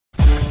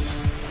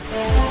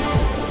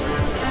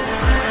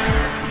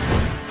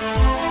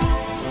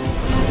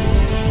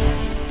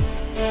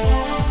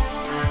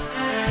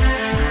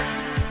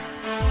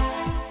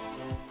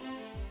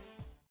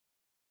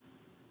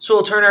So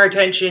we'll turn our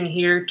attention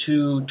here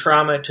to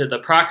trauma to the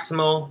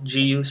proximal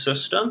GU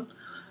system.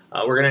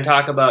 We're going to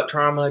talk about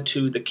trauma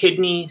to the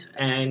kidneys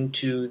and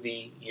to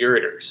the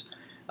ureters.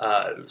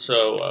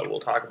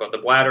 We'll talk about the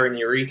bladder and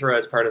urethra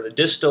as part of the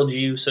distal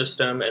GU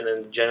system, and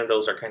then the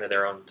genitals are kind of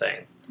their own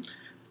thing.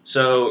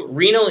 So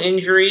renal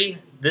injury,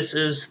 this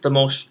is the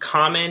most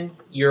common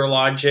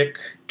urologic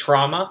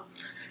trauma.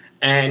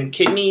 And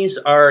kidneys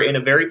are in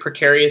a very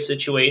precarious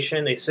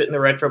situation. They sit in the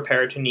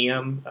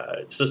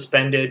retroperitoneum,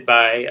 suspended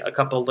by a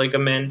couple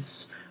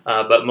ligaments,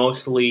 but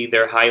mostly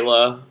their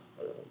hyla,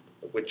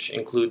 which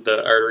include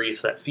the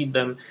arteries that feed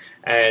them,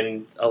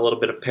 and a little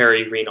bit of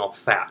perirenal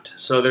fat.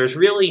 So there's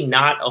really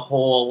not a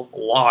whole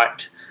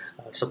lot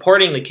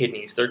supporting the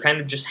kidneys. They're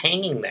kind of just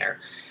hanging there.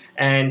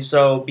 And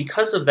so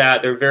because of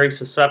that, they're very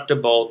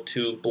susceptible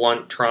to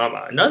blunt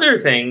trauma. Another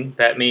thing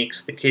that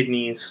makes the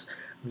kidneys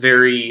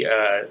very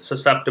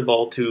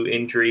susceptible to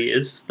injury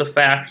is the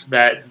fact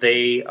that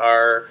they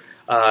are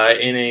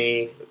in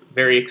a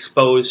very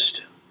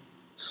exposed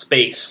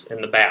space in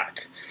the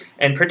back.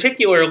 And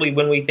particularly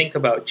when we think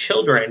about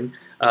children,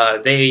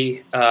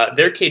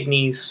 their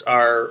kidneys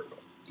are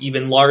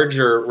even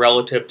larger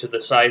relative to the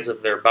size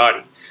of their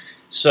body.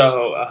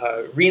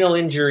 So renal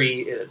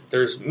injury,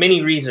 there's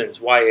many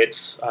reasons why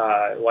it's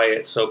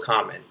so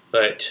common,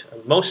 but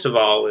most of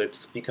all,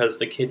 it's because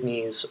the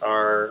kidneys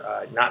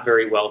are not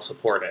very well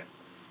supported.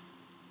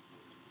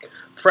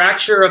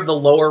 Fracture of the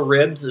lower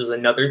ribs is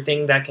another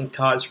thing that can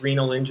cause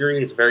renal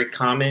injury. It's very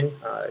common.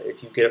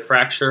 If you get a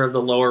fracture of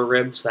the lower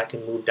ribs, that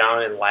can move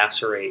down and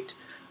lacerate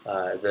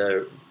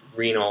the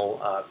renal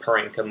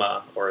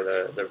parenchyma or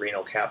the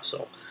renal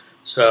capsule.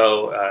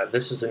 So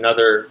this is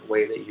another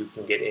way that you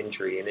can get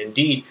injury. And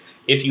indeed,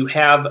 if you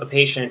have a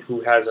patient who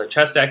has a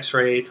chest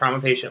x-ray,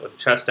 trauma patient with a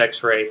chest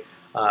x-ray,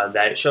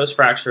 that shows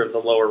fracture of the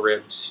lower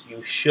ribs,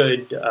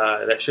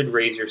 that should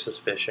raise your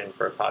suspicion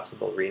for a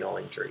possible renal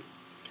injury.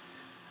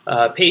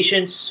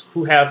 Patients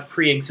who have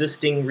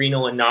pre-existing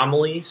renal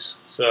anomalies,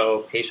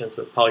 so patients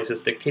with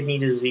polycystic kidney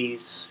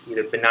disease,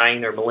 either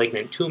benign or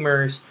malignant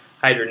tumors,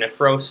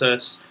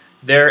 hydronephrosis,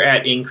 they're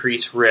at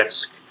increased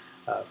risk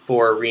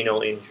for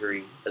renal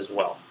injury as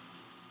well.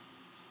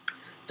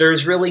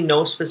 There's really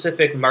no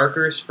specific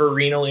markers for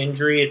renal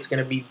injury. It's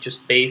going to be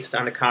just based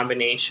on a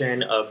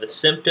combination of the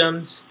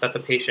symptoms that the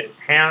patient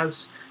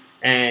has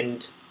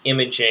and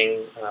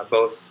imaging,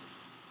 both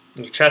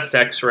your chest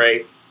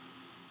x-ray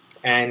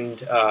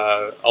and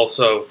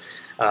also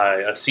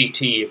a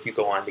CT if you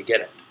go on to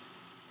get it.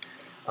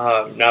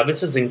 Now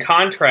this is in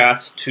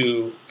contrast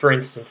to, for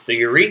instance, the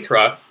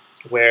urethra,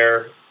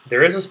 where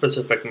there is a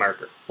specific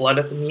marker, blood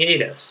at the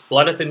meatus.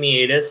 Blood at the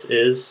meatus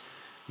is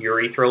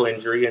urethral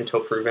injury until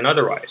proven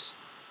otherwise,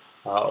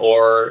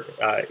 or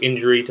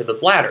injury to the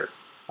bladder,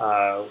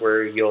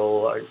 where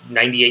you'll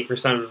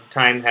 98% of the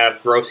time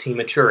have gross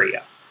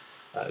hematuria,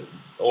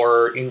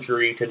 or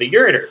injury to the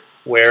ureter,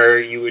 where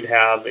you would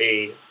have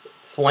a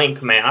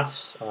flank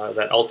mass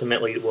that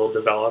ultimately will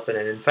develop in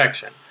an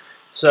infection.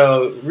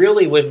 So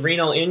really with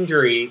renal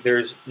injury,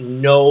 there's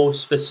no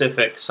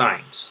specific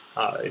signs.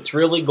 It's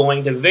really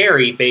going to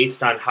vary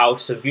based on how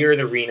severe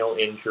the renal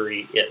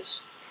injury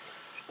is.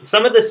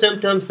 Some of the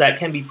symptoms that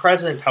can be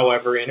present,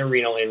 however, in a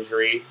renal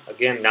injury,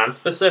 again,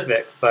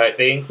 non-specific, but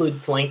they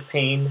include flank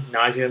pain,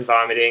 nausea and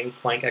vomiting,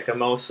 flank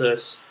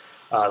ecchymosis,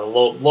 the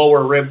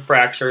lower rib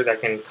fracture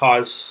that can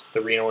cause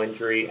the renal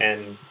injury,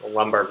 and a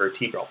lumbar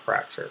vertebral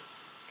fracture.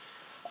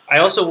 I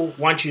also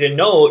want you to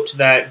note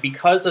that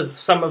because of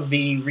some of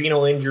the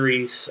renal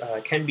injuries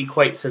can be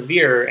quite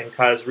severe and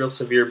cause real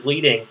severe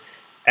bleeding,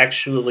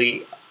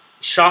 actually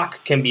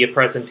shock can be a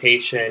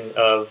presentation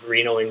of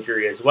renal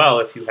injury as well.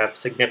 If you have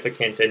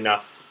significant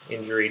enough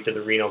injury to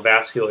the renal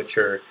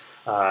vasculature,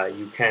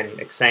 you can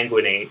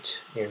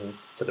exsanguinate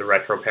into the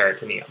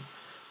retroperitoneum.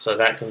 So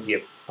that can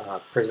be a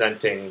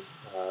presenting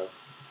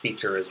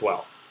feature as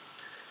well.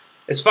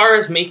 As far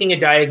as making a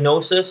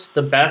diagnosis,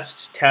 the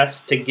best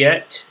test to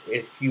get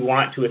if you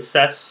want to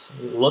assess,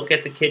 look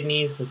at the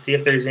kidneys and see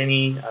if there's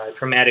any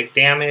traumatic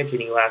damage,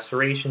 any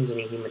lacerations,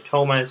 any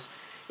hematomas,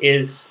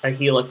 is a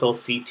helical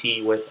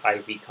CT with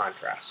IV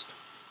contrast.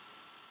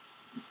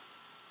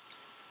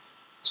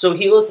 So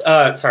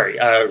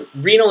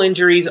renal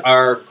injuries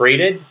are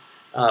graded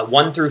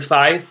 1 through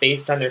 5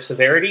 based on their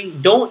severity.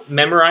 Don't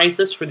memorize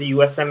this for the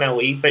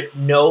USMLE, but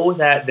know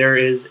that there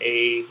is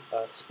a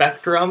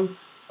spectrum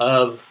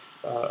of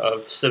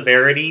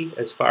severity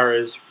as far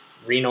as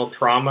renal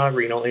trauma,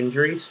 renal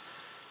injuries.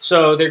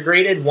 So they're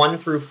graded 1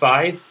 through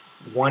 5,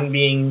 1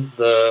 being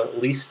the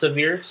least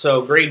severe.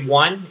 So grade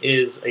 1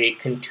 is a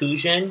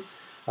contusion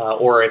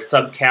or a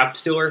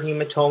subcapsular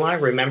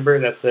hematoma. Remember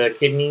that the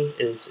kidney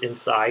is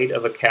inside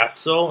of a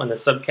capsule, and the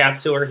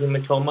subcapsular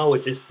hematoma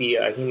would just be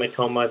a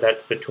hematoma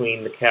that's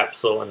between the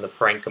capsule and the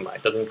parenchyma.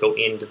 It doesn't go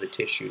into the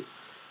tissue.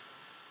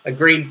 A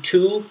grade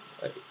 2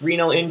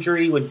 renal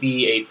injury would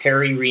be a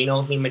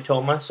perirenal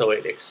hematoma, so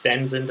it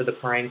extends into the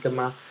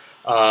parenchyma.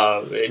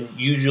 And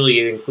usually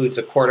it includes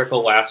a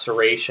cortical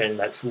laceration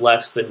that's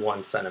less than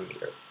 1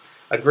 centimeter.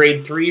 A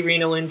grade 3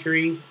 renal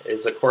injury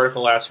is a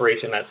cortical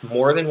laceration that's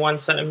more than 1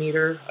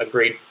 centimeter. A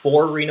grade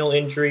 4 renal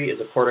injury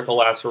is a cortical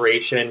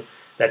laceration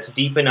that's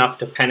deep enough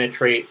to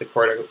penetrate the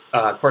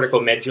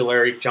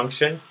corticomedullary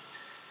junction.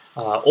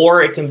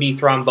 Or it can be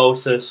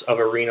thrombosis of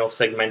a renal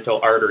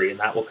segmental artery, and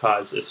that will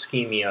cause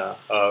ischemia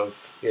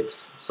of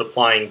its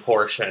supplying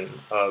portion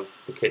of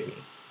the kidney.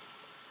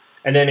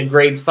 And then a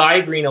grade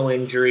 5 renal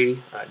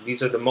injury,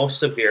 these are the most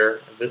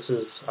severe. This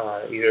is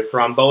either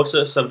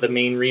thrombosis of the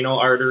main renal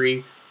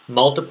artery,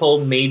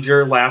 multiple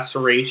major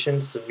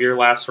lacerations, severe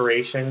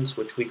lacerations,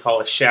 which we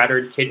call a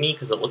shattered kidney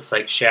because it looks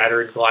like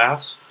shattered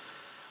glass,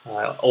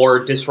 or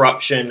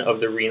disruption of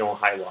the renal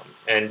hilum.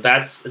 And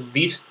that's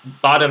these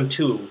bottom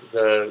two,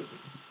 the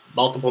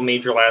multiple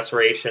major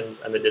lacerations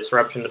and the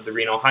disruption of the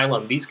renal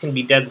hilum, these can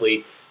be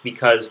deadly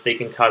because they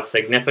can cause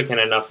significant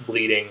enough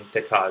bleeding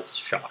to cause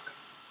shock.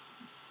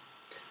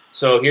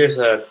 So here's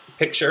a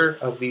picture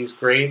of these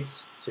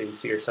grades. So you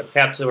see your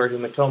subcapsular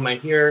hematoma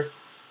here,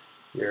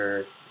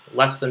 your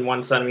less than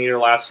 1 centimeter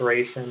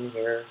laceration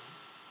here,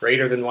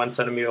 greater than 1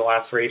 centimeter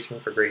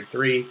laceration for grade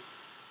 3.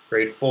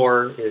 Grade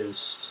 4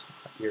 is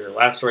your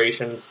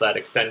lacerations that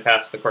extend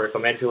past the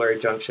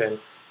corticomedullary junction,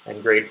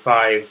 and grade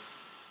 5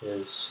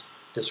 is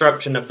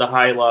disruption of the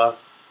hyla,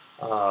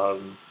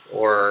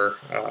 or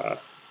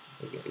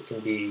it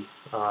can be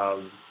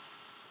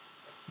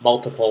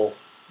multiple.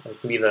 It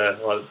can be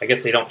well, I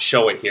guess they don't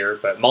show it here,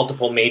 but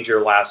multiple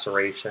major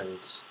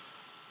lacerations,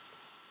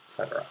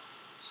 etc.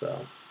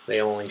 So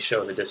they only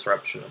show the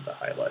disruption of the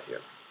hyla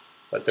here.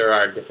 But there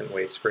are different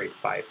ways grade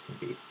 5 can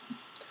be.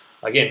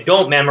 Again,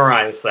 don't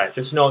memorize that.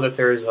 Just know that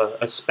there is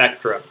a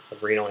spectrum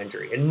of renal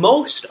injury. And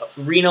most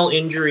renal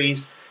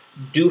injuries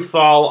do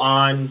fall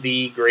on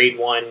the grade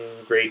 1,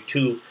 grade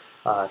 2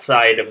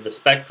 side of the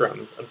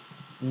spectrum.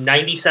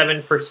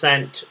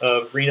 97%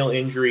 of renal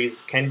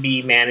injuries can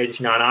be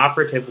managed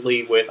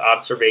non-operatively with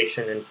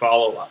observation and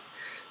follow-up.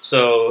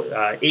 So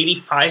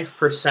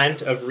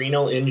 85% of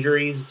renal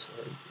injuries,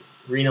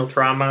 renal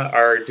trauma,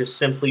 are just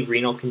simply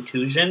renal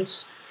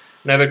contusions.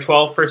 Another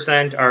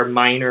 12% are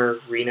minor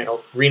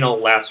renal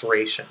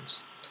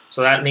lacerations.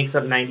 So that makes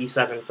up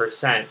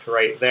 97%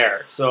 right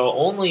there. So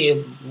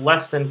only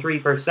less than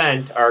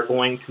 3% are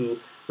going to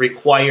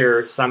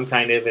require some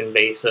kind of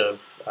invasive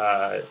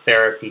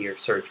therapy or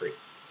surgery.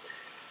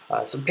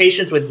 So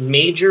patients with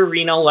major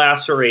renal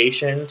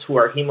lacerations who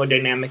are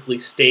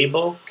hemodynamically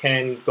stable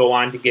can go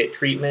on to get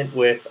treatment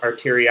with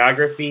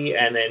arteriography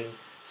and then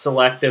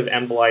selective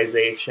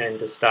embolization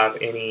to stop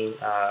any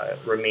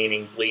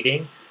remaining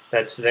bleeding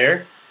that's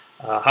there.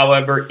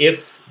 However,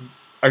 if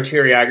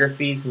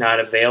arteriography is not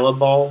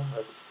available,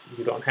 if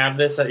you don't have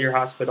this at your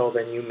hospital,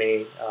 then you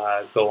may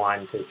go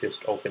on to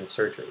just open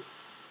surgery.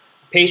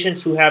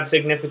 Patients who have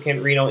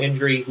significant renal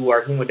injury who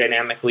are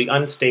hemodynamically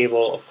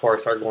unstable, of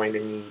course, are going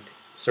to need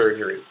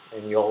surgery,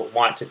 and you'll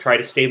want to try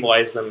to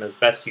stabilize them as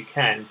best you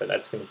can, but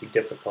that's going to be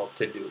difficult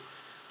to do.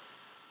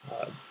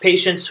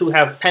 Patients who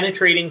have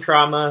penetrating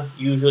trauma,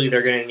 usually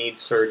they're going to need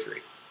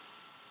surgery.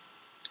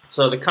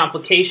 So the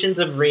complications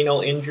of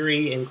renal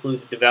injury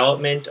include the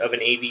development of an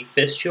AV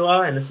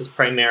fistula, and this is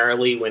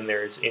primarily when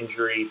there's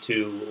injury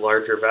to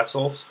larger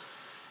vessels.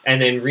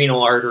 And then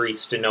renal artery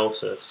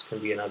stenosis can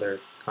be another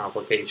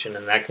complication,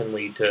 and that can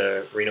lead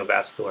to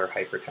renovascular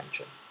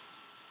hypertension.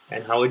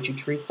 And how would you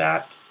treat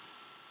that?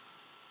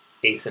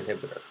 ACE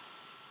inhibitor.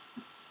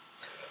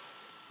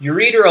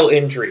 Ureteral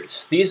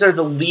injuries. These are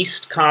the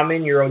least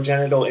common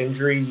urogenital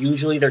injury.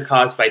 Usually they're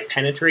caused by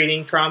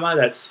penetrating trauma.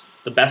 That's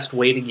the best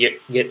way to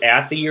get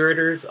at the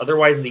ureters.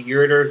 Otherwise, the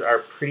ureters are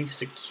pretty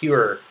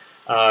secure.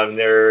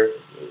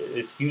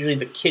 It's usually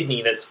the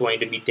kidney that's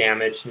going to be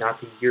damaged, not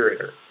the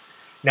ureter.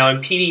 Now, in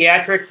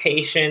pediatric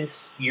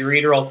patients,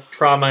 ureteral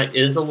trauma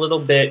is a little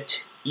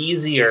bit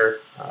easier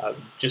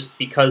just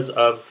because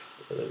of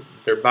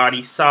their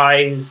body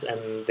size,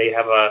 and they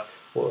have a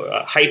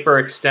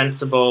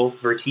hyperextensible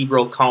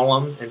vertebral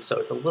column, and so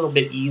it's a little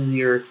bit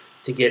easier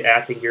to get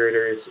at the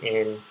ureters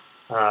in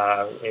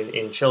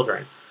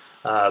children.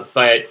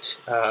 But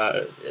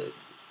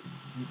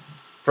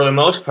for the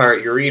most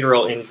part,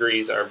 ureteral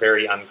injuries are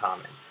very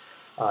uncommon.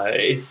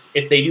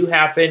 If they do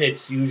happen,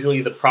 it's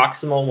usually the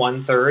proximal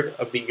 1/3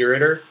 of the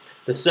ureter.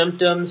 The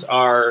symptoms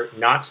are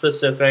not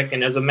specific,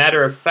 and as a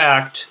matter of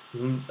fact,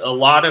 a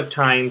lot of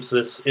times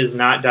this is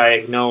not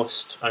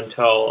diagnosed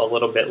until a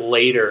little bit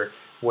later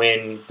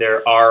when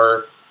there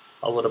are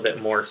a little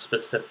bit more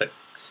specific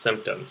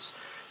symptoms.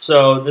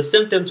 So the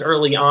symptoms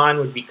early on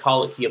would be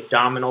colicky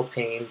abdominal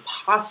pain,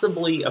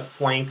 possibly a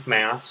flank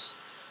mass,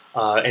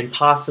 and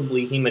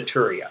possibly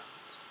hematuria.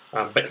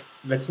 But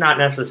that's not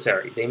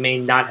necessary. They may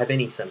not have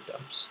any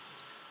symptoms.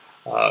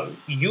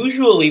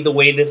 Usually the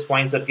way this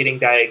winds up getting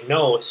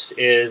diagnosed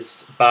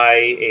is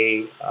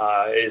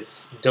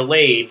is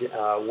delayed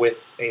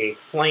with a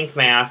flank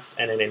mass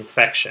and an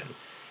infection.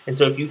 And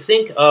so if you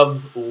think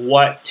of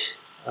what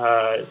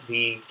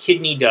the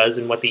kidney does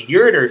and what the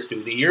ureters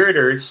do, the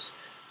ureters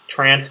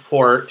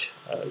transport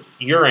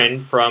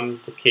urine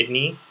from the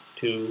kidney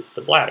to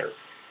the bladder.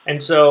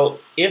 And so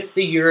if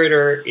the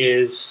ureter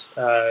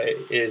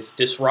is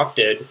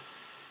disrupted,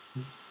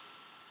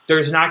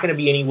 there's not going to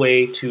be any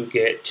way to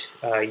get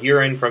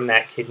urine from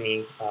that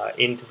kidney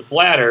into the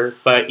bladder,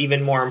 but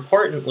even more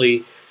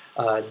importantly,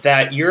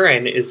 that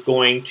urine is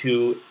going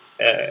to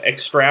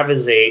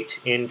extravasate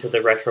into the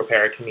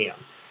retroperitoneum.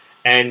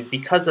 And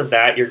because of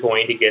that, you're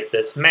going to get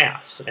this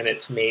mass, and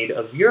it's made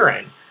of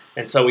urine.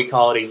 And so we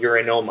call it a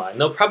urinoma. And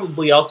there'll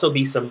probably also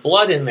be some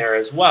blood in there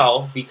as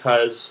well,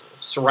 because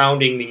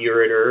surrounding the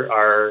ureter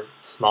are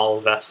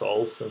small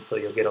vessels, and so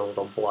you'll get a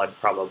little blood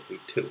probably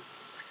too.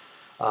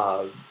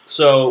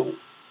 So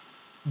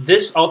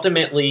this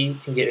ultimately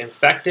can get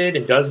infected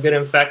and does get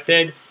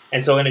infected.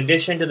 And so in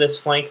addition to this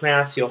flank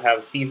mass, you'll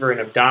have fever and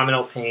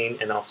abdominal pain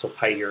and also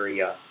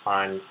pyuria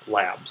on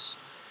labs.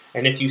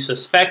 And if you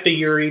suspect a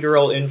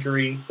ureteral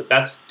injury, the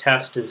best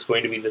test is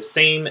going to be the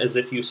same as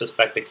if you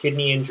suspect a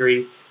kidney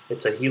injury.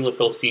 It's a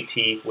helical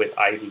CT with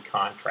IV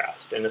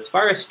contrast. And as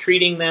far as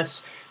treating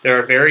this, there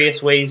are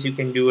various ways you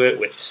can do it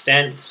with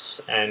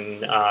stents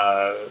and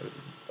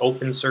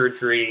open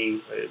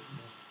surgery. It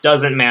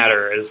doesn't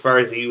matter. As far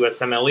as the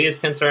USMLE is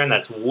concerned,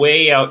 that's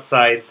way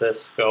outside the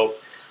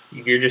scope.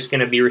 You're just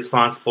going to be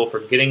responsible for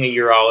getting a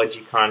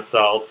urology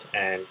consult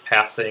and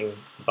passing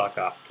the buck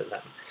off to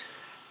them.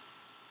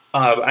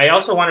 I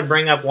also want to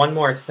bring up one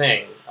more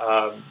thing.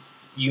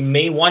 You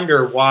may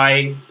wonder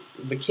why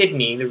the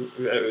kidney,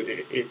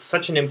 it's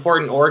such an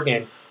important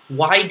organ,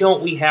 why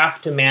don't we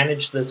have to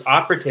manage this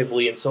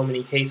operatively in so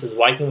many cases?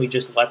 Why can't we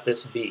just let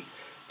this be?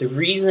 The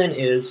reason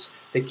is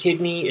the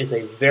kidney is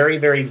a very,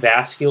 very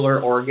vascular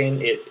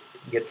organ. It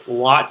gets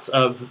lots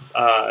of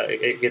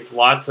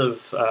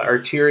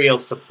arterial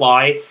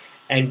supply,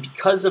 and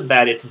because of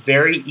that, it's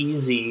very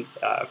easy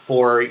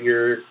for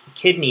your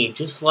kidney,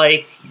 just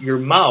like your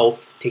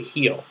mouth, to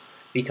heal,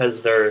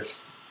 because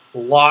there's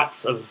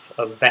lots of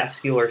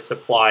vascular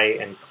supply,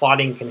 and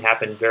clotting can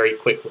happen very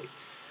quickly.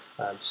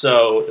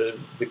 So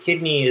the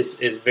kidney is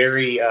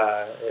very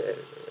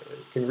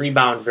can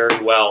rebound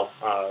very well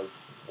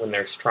when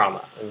there's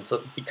trauma, and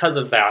so because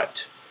of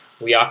that,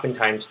 we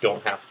oftentimes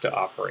don't have to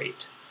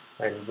operate.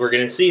 And we're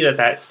going to see that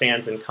that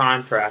stands in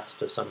contrast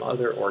to some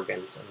other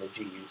organs in the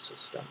GU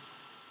system.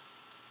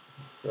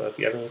 So if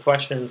you have any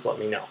questions, let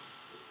me know.